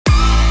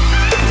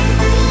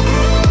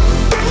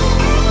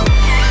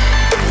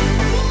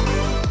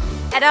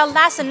At our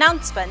last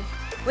announcement,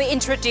 we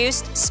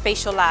introduced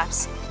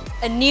SpatialLabs,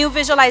 a new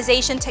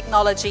visualization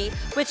technology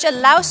which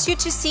allows you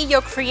to see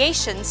your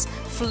creations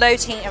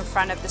floating in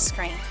front of the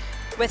screen.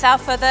 Without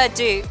further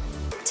ado,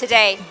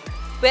 today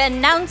we're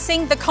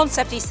announcing the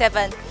ConceptD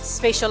 7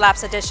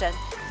 SpatialLabs Edition.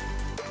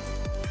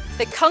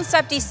 The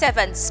ConceptD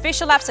 7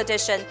 SpatialLabs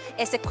Edition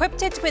is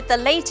equipped with the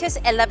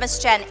latest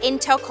 11th Gen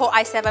Intel Core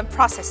i7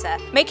 processor,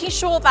 making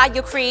sure that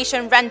your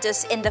creation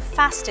renders in the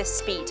fastest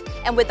speed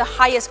and with the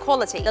highest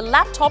quality. The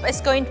laptop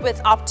is going with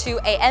up to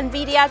a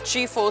NVIDIA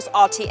GeForce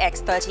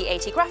RTX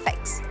 3080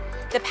 graphics.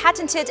 The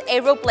patented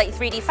Aero Blade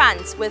 3D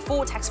fans with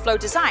vortex flow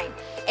design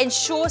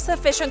ensure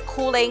sufficient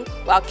cooling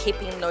while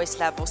keeping noise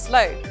levels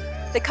low.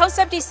 The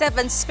ConceptD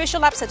 7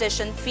 SpatialLabs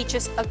Edition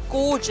features a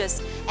gorgeous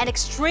and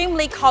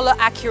extremely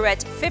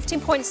color-accurate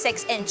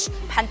 15.6-inch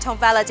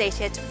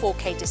Pantone-validated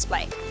 4K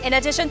display. In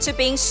addition to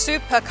being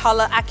super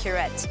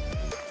color-accurate,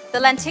 the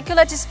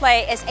lenticular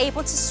display is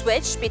able to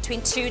switch between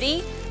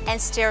 2D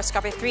and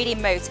stereoscopic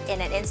 3D modes in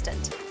an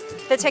instant.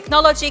 The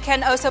technology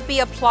can also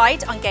be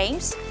applied on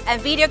games and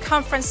video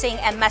conferencing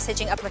and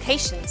messaging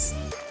applications.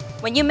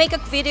 When you make a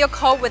video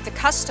call with the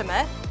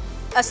customer,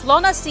 as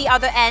long as the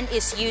other end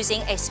is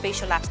using a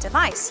SpatialLabs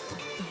device,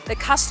 the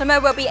customer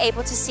will be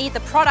able to see the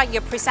product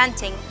you're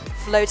presenting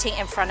floating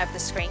in front of the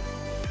screen.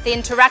 The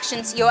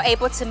interactions you're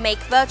able to make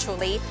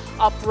virtually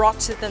are brought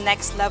to the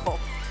next level.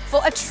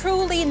 For a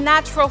truly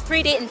natural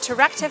 3D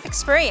interactive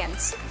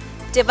experience,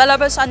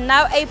 developers are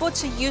now able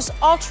to use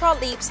Ultra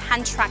Leap's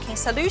hand tracking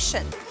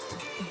solution.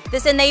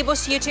 This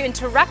enables you to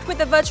interact with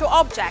the virtual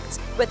objects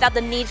without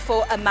the need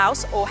for a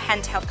mouse or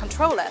handheld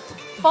controller.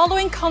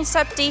 Following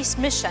ConceptD's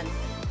mission,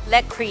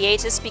 let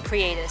creators be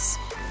creators.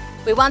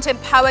 We want to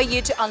empower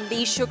you to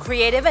unleash your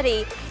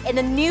creativity in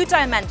a new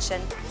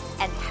dimension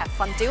and have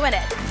fun doing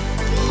it.